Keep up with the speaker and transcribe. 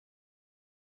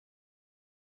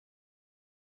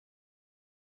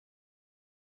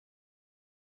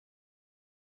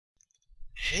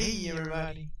Hey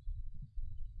everybody,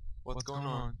 what's going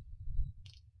on?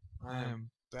 I am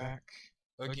back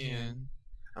again.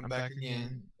 I'm back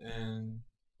again, and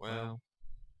well,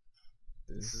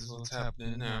 this is what's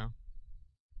happening now.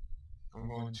 I'm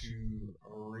going to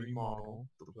remodel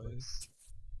the place.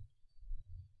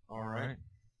 Alright.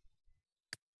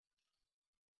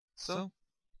 So,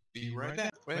 be right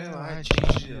back. Well, I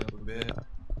changed it up a bit.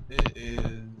 It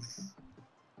is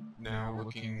now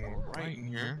looking more bright in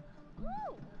here,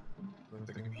 with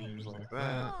the computers like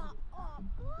that.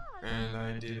 And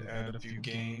I did add a few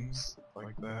games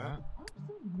like that.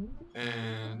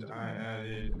 And I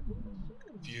added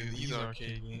a few of these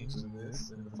arcade games in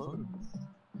this and the photos.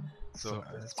 So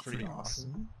that's pretty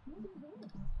awesome.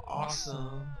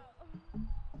 Awesome.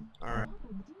 Alright.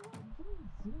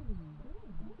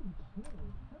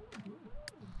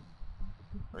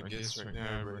 I guess right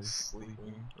now everybody's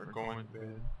sleeping or going to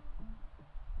bed.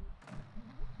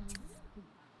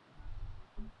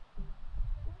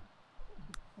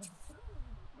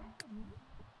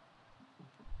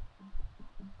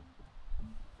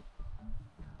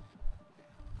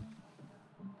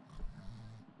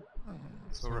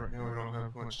 So right now we don't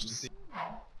have much to see.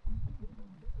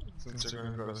 Since they're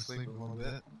gonna go to sleep a little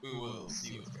bit, we will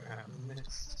see what's gonna happen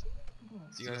next.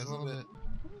 See you guys in a little bit.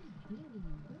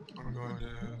 I'm going to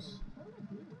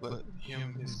let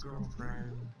him and his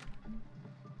girlfriend,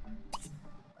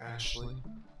 Ashley,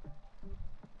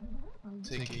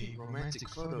 take a romantic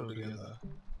photo together.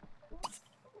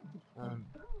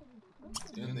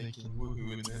 And they can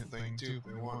woohoo in that thing too if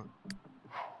they want.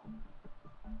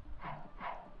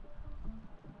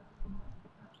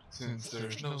 Since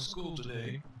there's no school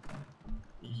today,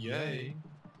 yay!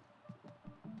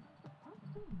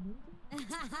 You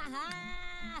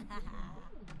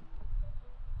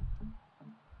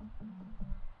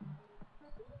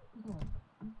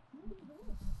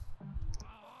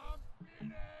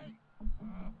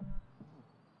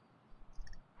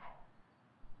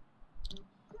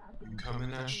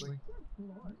coming, Ashley?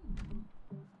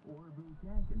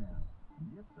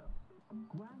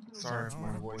 Sorry if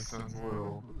my voice sounds a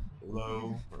little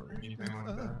low or anything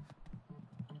like that.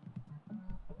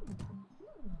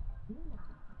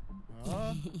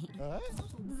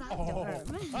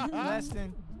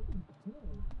 Leston.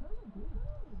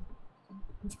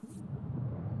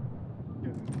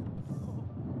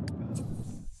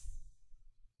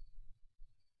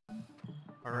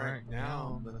 Alright,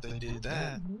 now that they did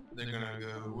that, they're gonna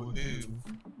go woohoo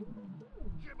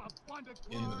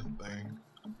in the thing,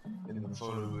 in the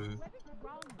photo booth.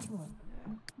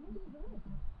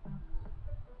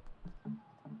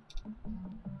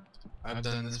 I've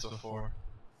done this before.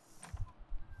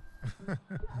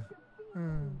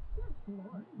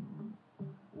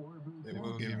 It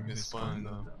will give me his fun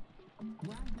though.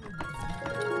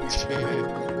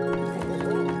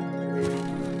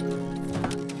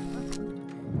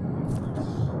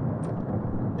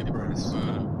 It brought his fun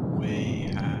up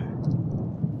way high.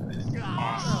 That is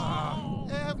awesome.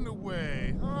 Having a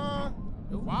way, huh?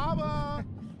 Baba!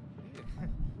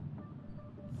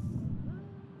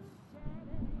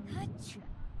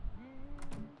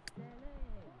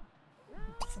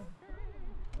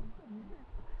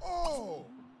 Oh!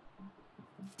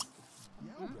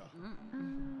 Yoga.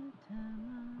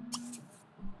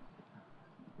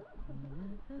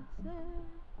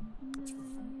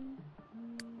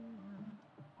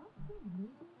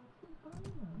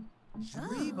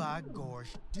 Shriba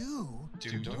Gorsh Do.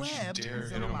 Dude, don't Web you dare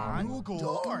hit him Salon on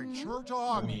Google, Dorch.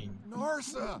 Chertok, I mean-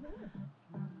 Narsa.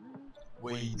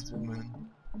 Wade's woman.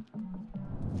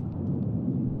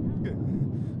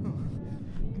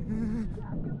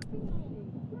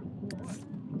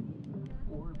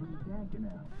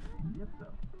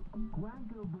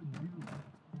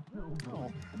 Oh.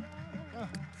 Oh.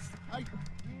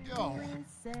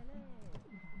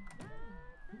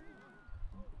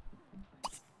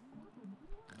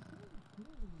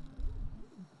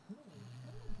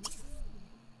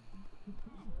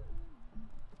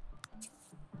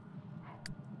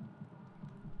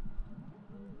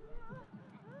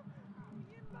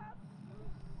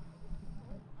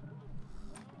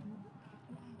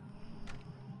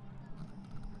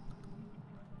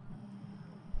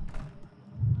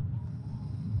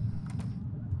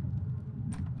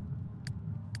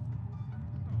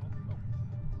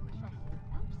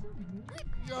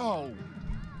 Yo!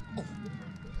 Oh!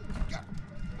 God!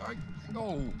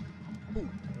 Oh! Oh!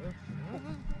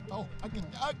 Oh! I can.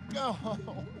 Go!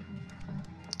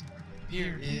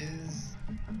 Here is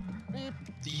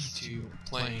these two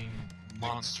playing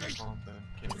Monster something.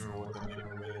 Can't remember what the name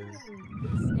of it is.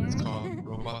 It's called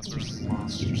Robots vs.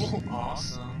 Monsters.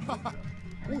 Awesome.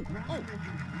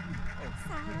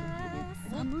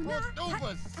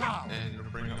 Over south. And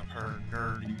it'll bring up her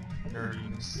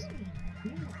nerdiness.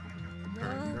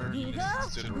 Her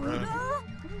nerdiness to the road.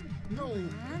 No.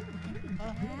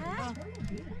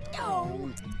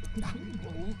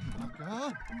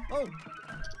 Oh.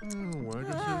 Where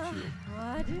does it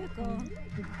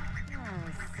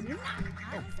you?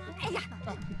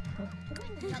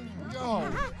 Yo.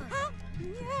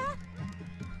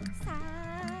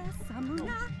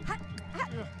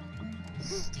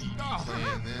 Steve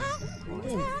playing this.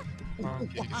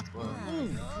 Funky as fuck.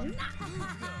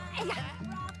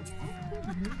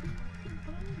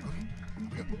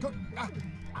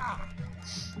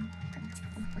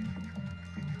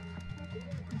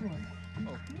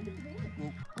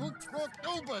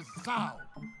 Over south.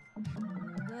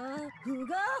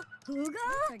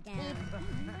 Again.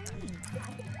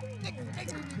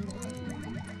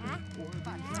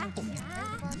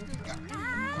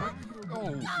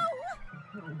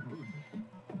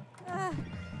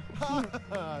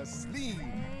 Sleep.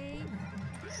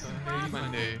 Sunday,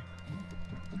 Monday.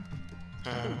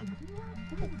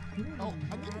 Oh,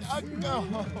 I know.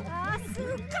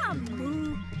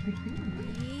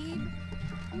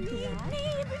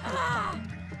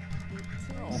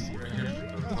 See right here,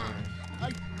 the line.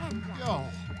 Yo.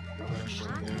 I've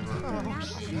actually never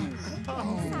seen. Oh,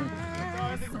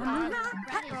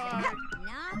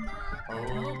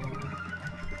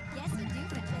 Yes, you do,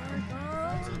 Richard.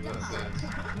 what's that?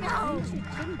 No!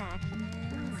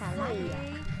 Salaya.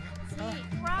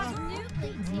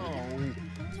 Krasnukli.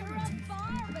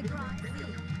 Turafarbagrotsi.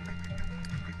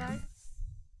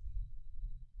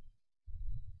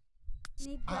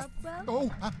 Oh.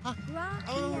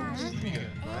 Stevie got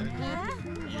invited.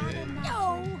 Yeah. No!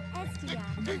 Estia.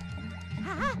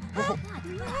 Oh.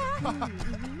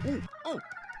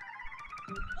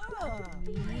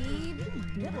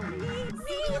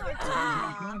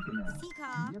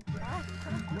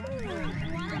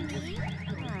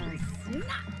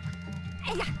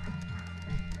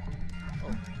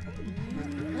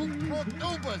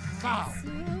 Over south.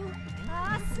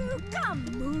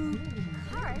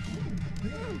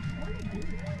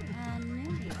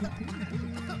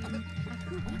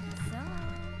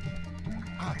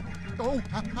 Oh.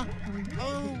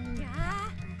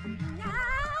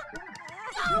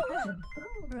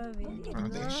 I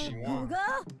think she won.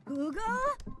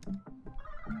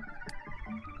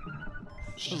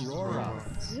 She's Aurora.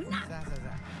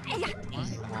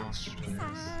 He's a monster.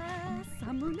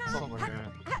 Something like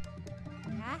that.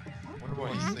 Wonder what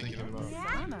he's thinking about.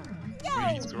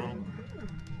 Please, girl.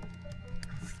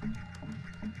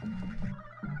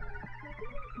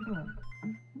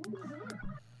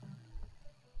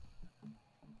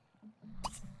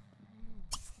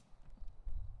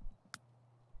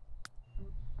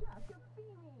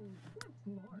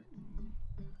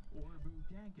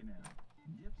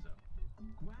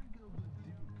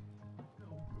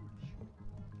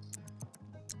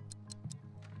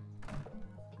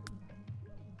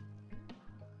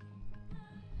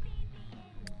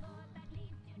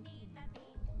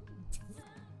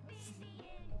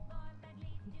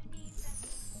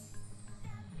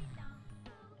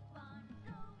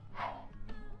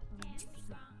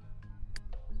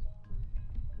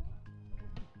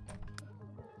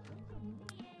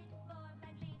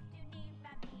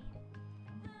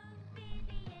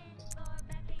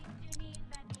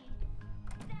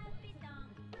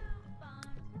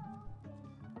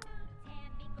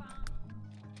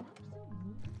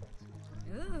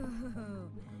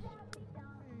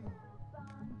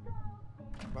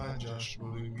 Bye, Joshua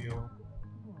Lugiel.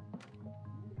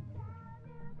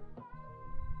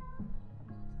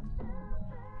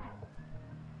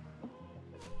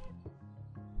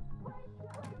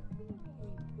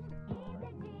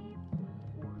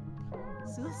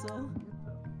 Suso.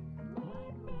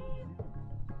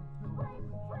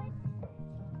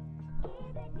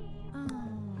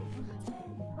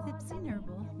 Tipsy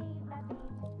Nurble.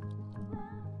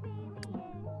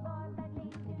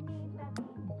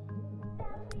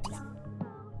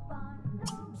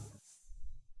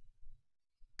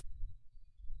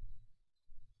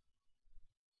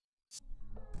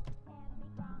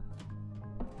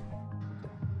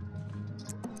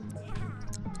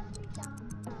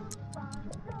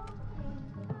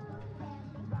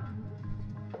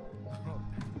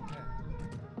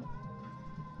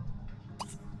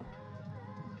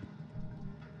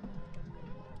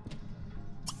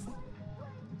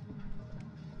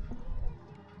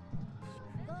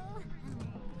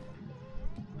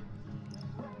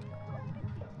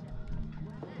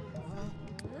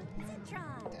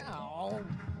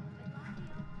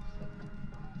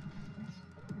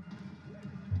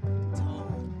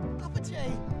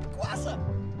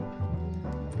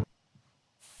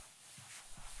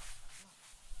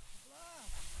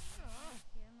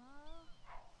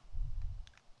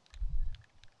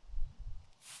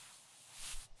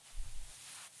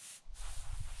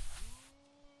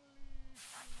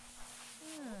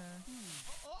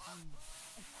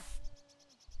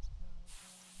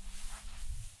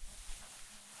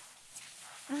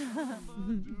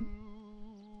 Nabagoo.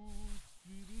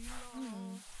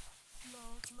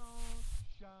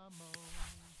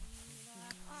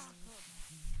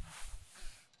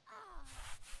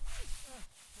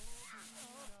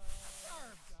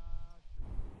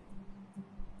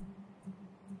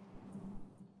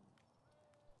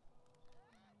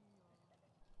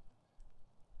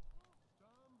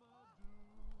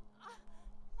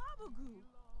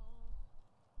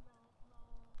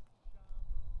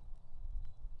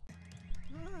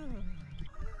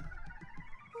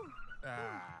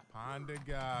 Ah, Panda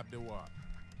Gob de what?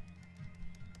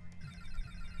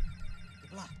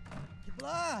 Kibla!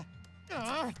 Kibla!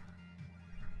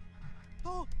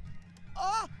 Oh!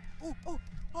 Ah! Oh! Oh!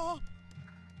 Oh!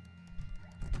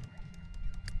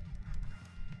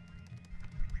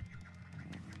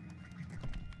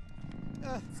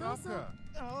 Saka.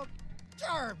 Oh!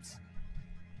 Germs!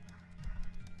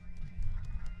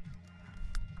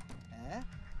 Eh?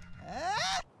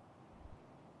 Eh?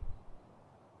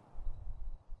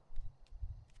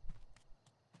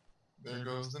 There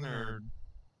goes the nerd.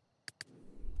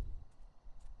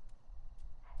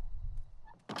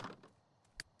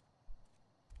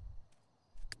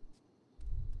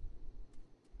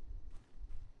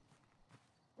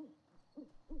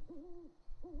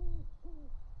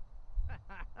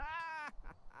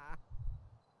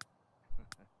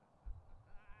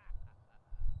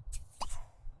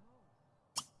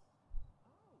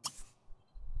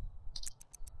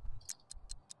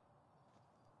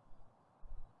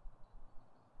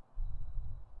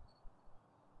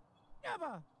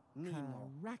 Never. Nemo.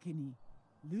 Karakini.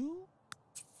 Lou.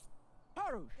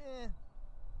 Parush. Eh.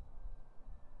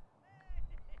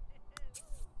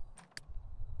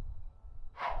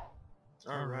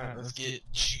 Alright, let's get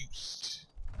juiced.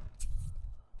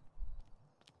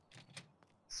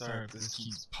 Sorry if this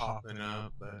keeps popping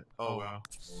up, but oh well.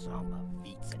 Samba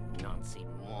beats and Nancy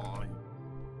one.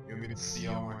 You'll get to see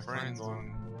all my friends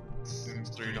on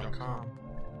Sims3.com.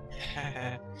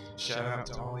 Shout out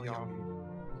to all y'all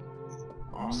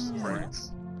awesome Yeah.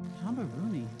 friends.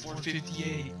 Hambaruni.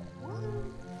 458.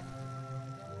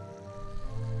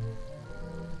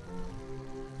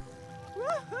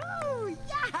 Woohoo!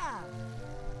 Yeah!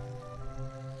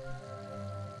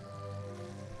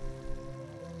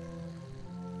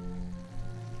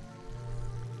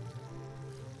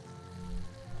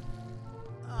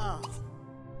 Oh.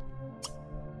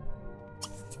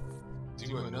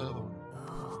 Do another one.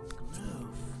 Oh,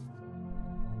 gloof.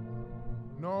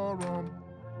 No room.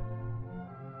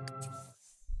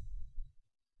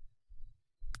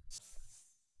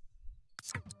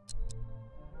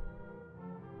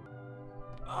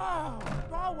 Oh,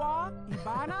 Bawa,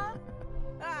 Ibana.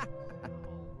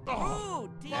 Oh. Ooh,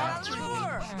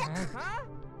 Dialur. Huh?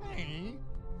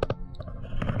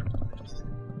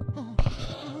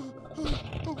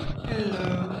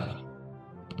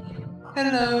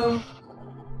 Hello.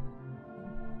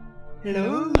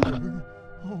 Hello.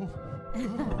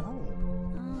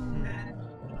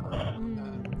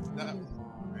 That's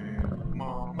my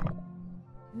mom.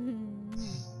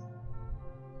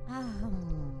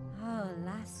 Oh,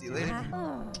 last See you later.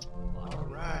 Oh.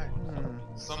 Alright.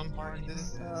 Some party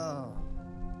this is. Oh.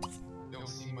 Don't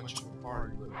see much of a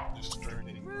party, but just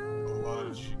drinking a lot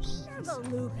of juice. There go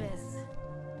Lupus.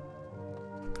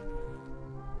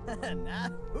 Nah,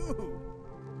 who?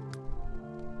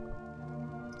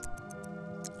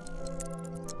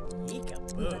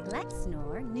 Peekaboo.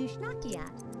 Glexnor,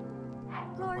 Nushnakiat.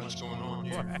 What's going on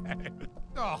here?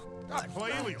 Oh, God,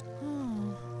 Clelio.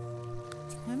 Oh.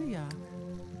 Hemia.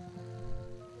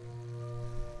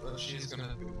 Well, she's gonna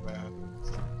have to go to the bathroom.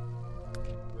 So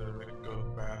better make her go to the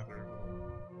bathroom.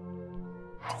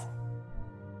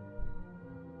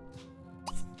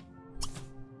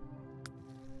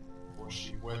 Before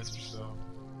she wets herself.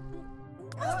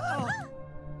 Oh.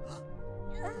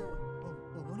 No,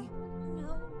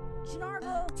 What?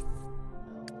 Snargle.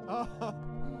 Oh.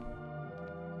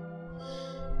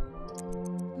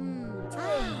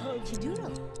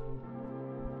 Chidoodle.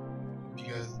 If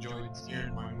you guys enjoyed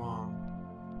hearing my mom,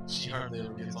 she hardly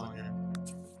ever gets on here.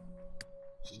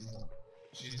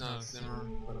 She's not a simmer,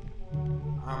 but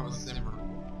I'm a simmer.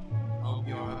 I hope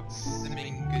y'all have a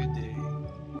simming good day.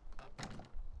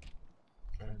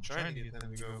 I'm trying to get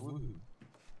them to go woohoo.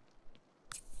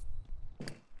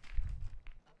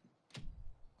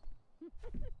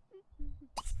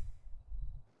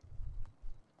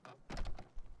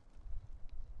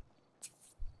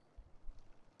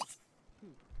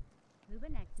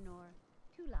 Lubanexnor,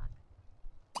 Tulak.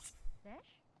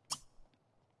 Sesh?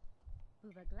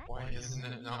 Buvaglex. Why isn't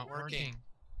it not working?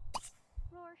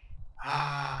 Rorsch.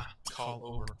 Ah, call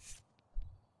over.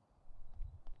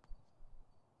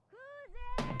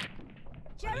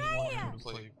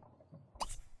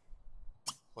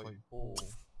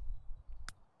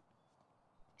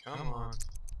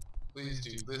 Please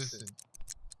do listen.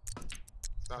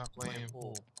 Stop playing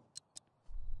pool.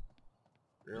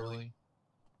 Really?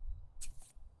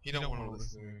 He don't want to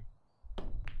listen to me.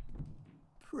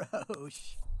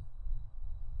 Prosh.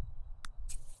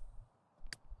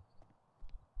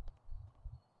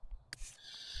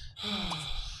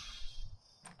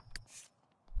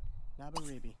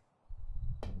 Nabaribi.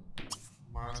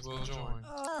 Might as well join.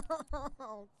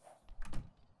 Oh.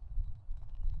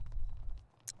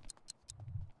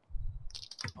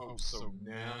 Oh, so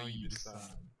now you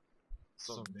decide.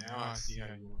 So now I see how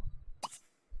you are.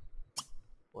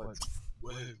 What?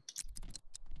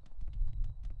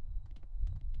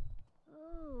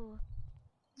 Oh.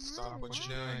 Stop my what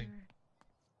you're doing.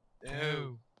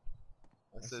 No.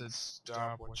 I said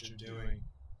stop what you're doing.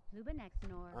 Luba next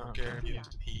nor. I don't care if you have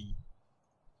to pee.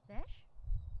 Sesh?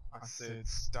 I said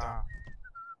stop.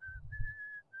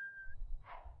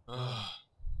 Ugh.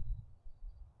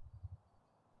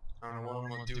 I don't know what I'm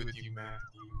gonna do with you,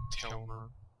 Matthew Telmer.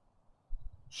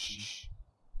 Sheesh.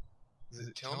 Is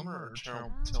it Telmer or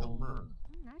Telmer?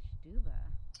 Not Stuba.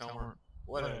 Telmer.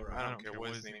 Whatever, I don't care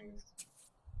what his name is.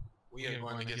 We are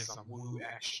going to get some woo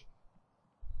action.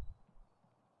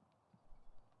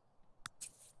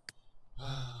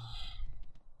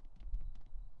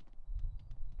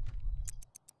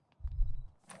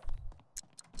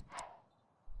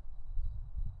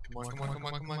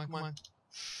 Come on.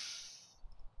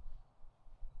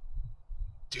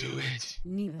 Do it.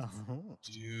 Nevis. Oh.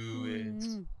 Do it.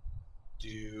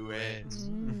 Do it.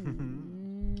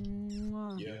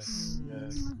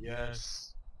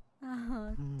 Yes.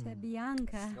 Oh, te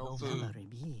bianca. No food.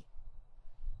 Nabaribi.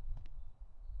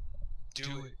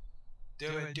 Do it. Do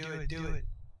it.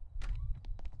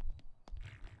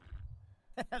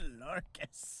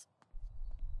 Larkus.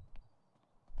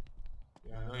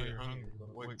 Yeah, I know you're hungry, but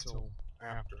wait till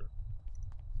after.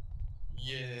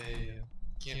 Yeah.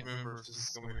 Can't remember if this is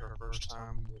gonna be her first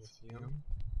time with him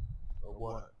or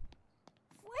what.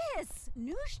 Pues,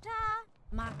 nushta.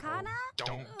 Makana?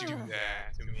 Don't do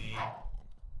that to me.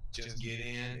 Just get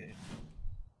in and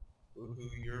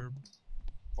woohoo your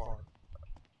fart.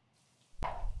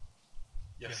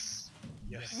 Yes.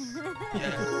 Success.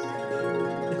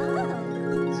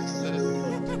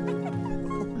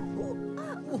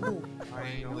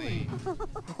 Finally.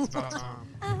 It's about time.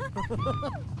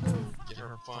 Get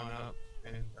her fun up,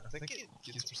 and I think it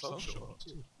gets her social up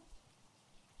too.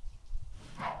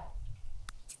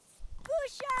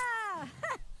 Pusha!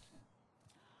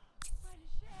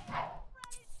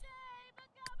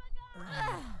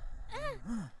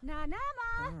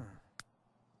 Nanama!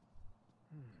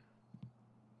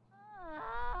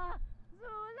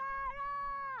 Zulara!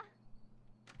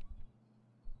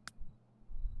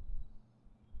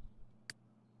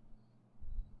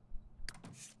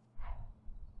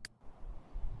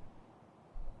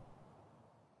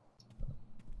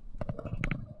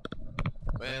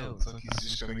 Well, looks like he's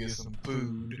just gonna get some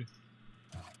food.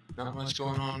 Not much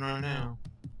going on right now.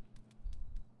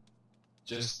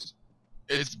 Just,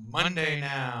 it's Monday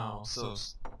now, so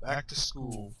back to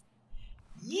school.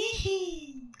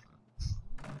 Yee!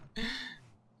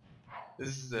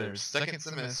 This is their second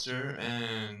semester,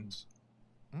 and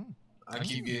I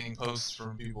keep getting posts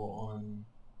from people on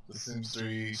the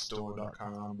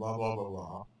Sims3store.com, blah blah blah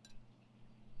blah.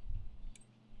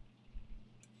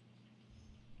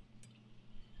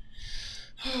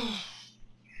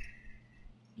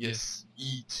 Yes,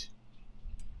 eat.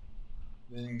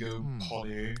 Then go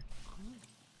potty.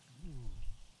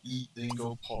 Eat, then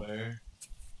go potty.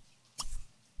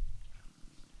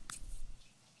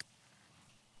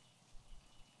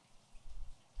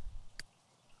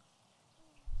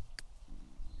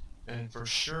 And for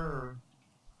sure,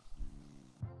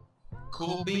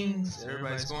 cool beans.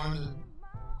 Everybody's going to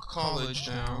college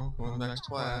now, going back to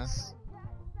class.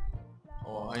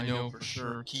 Oh, I know for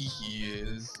sure Kiki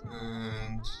is,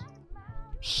 and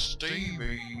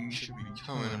Stevie should be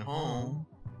coming home,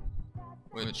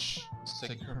 which is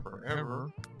taking her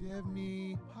forever.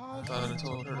 Devni, I thought I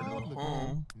told her to go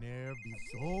home. Nerv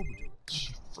die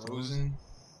She's frozen.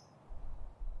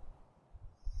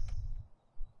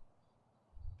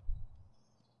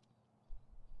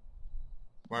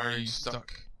 Why are you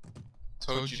stuck?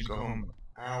 Told you to go home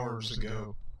hours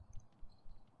ago.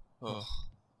 Ugh.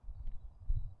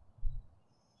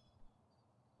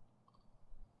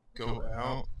 Go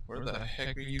out? Where the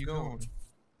heck are you going?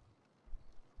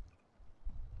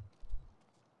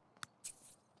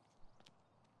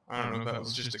 I don't know if that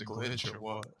was just a glitch or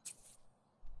what.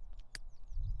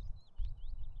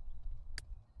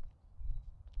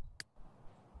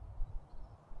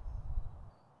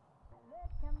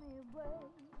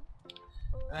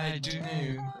 I do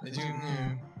know I do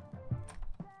know.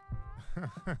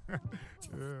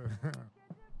 Yeah.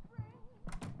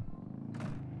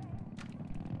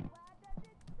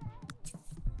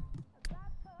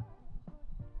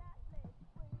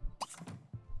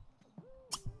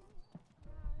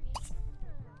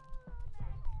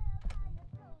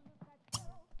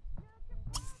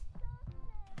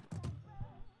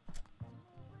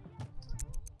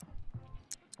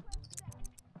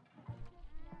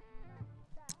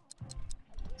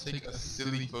 Take a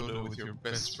silly photo with your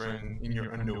best friend in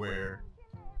your underwear.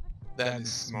 That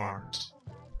is smart.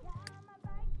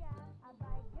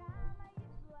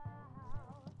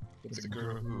 But the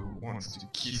girl who wants to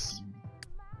kiss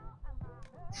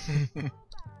you.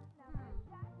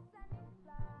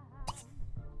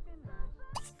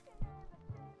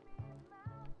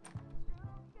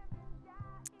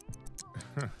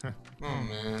 Oh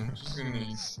man, she's gonna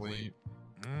need sleep.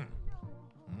 Mm.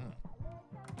 Mm.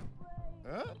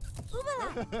 Huh?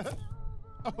 Ubala!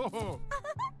 Oh.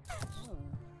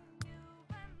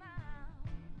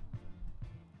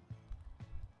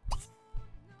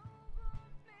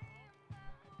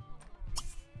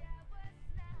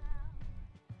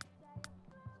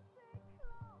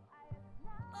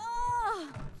 Oh!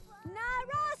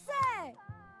 Narase!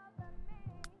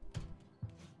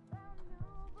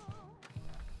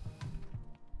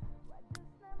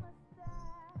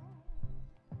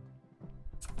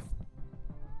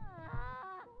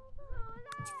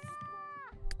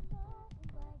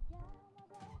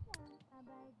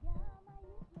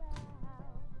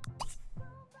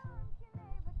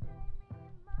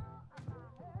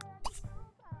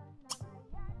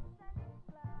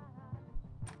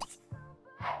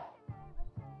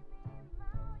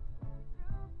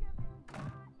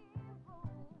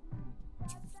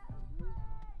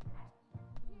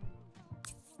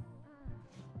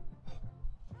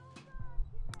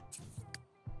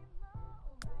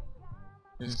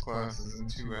 His class is in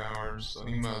 2 hours, so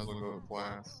he might as well go to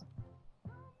class.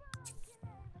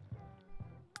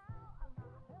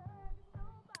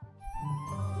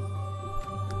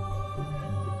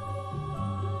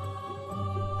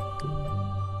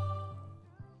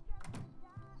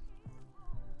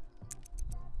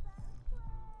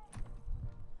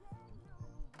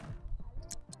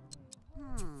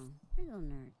 Real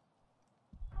nerd.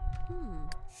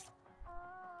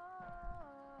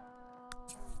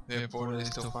 They have 4 days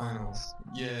till finals.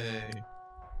 Yay!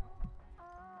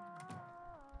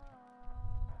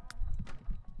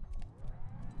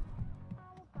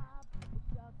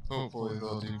 Hopefully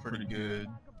they'll do pretty good.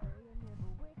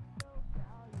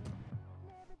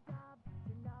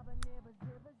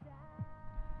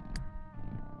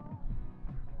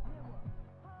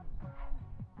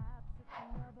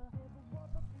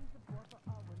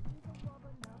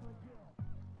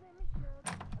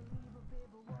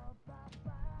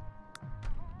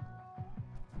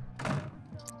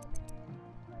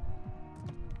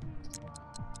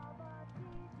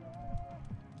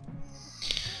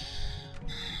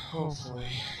 Hopefully.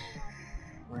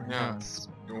 Right now it's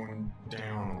going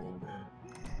down a little bit.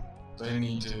 They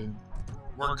need to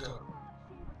work up.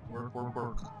 Work, work,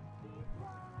 work.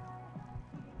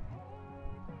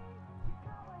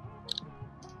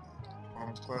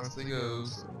 Off to class they go,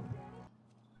 so.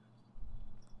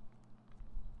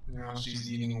 Now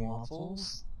she's eating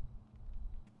waffles.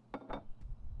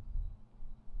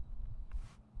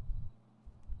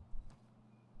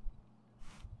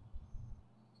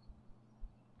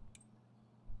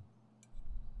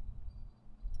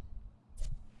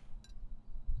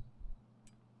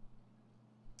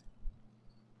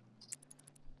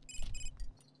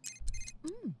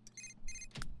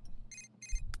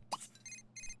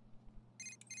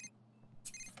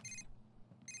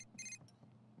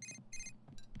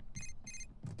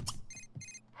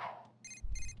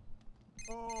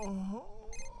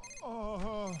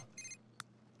 Oh.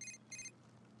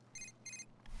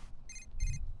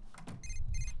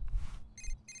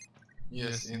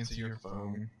 Yes, answer your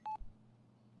phone.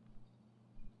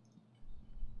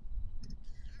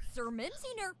 Sir Mimsy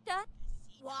Nerkta.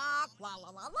 Wah, la la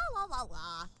la la la la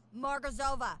la.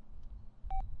 Margazova.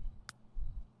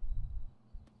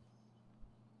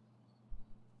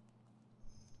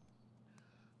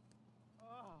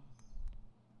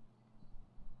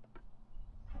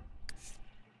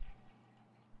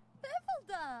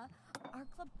 Bivalda.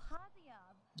 Arklapadia.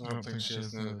 I don't think she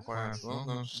has another class. Well,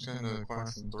 no, she's got another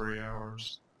class in 3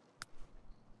 hours.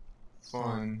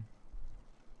 Fun.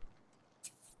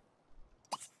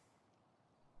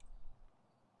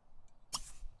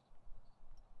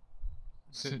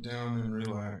 Sit down and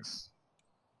relax.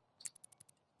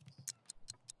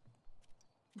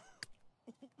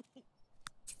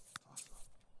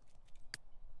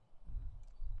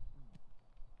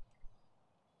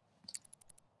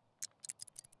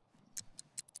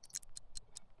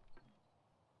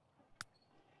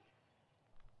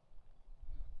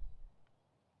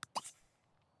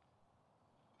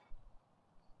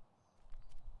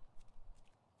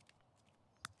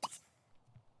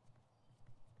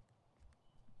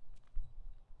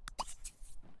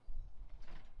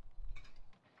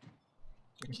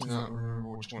 I cannot remember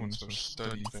which one's the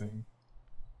study thing.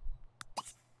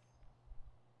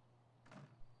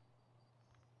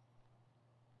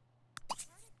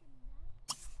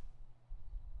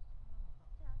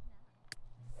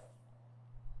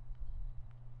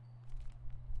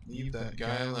 Leave that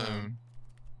guy alone.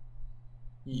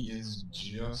 He is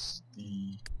just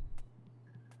the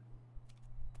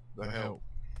help.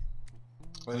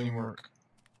 Let him work.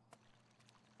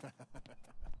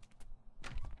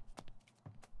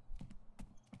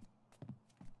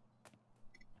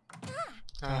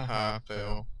 Haha,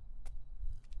 fail.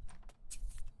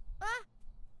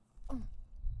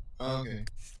 Okay,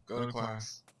 go to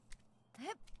class.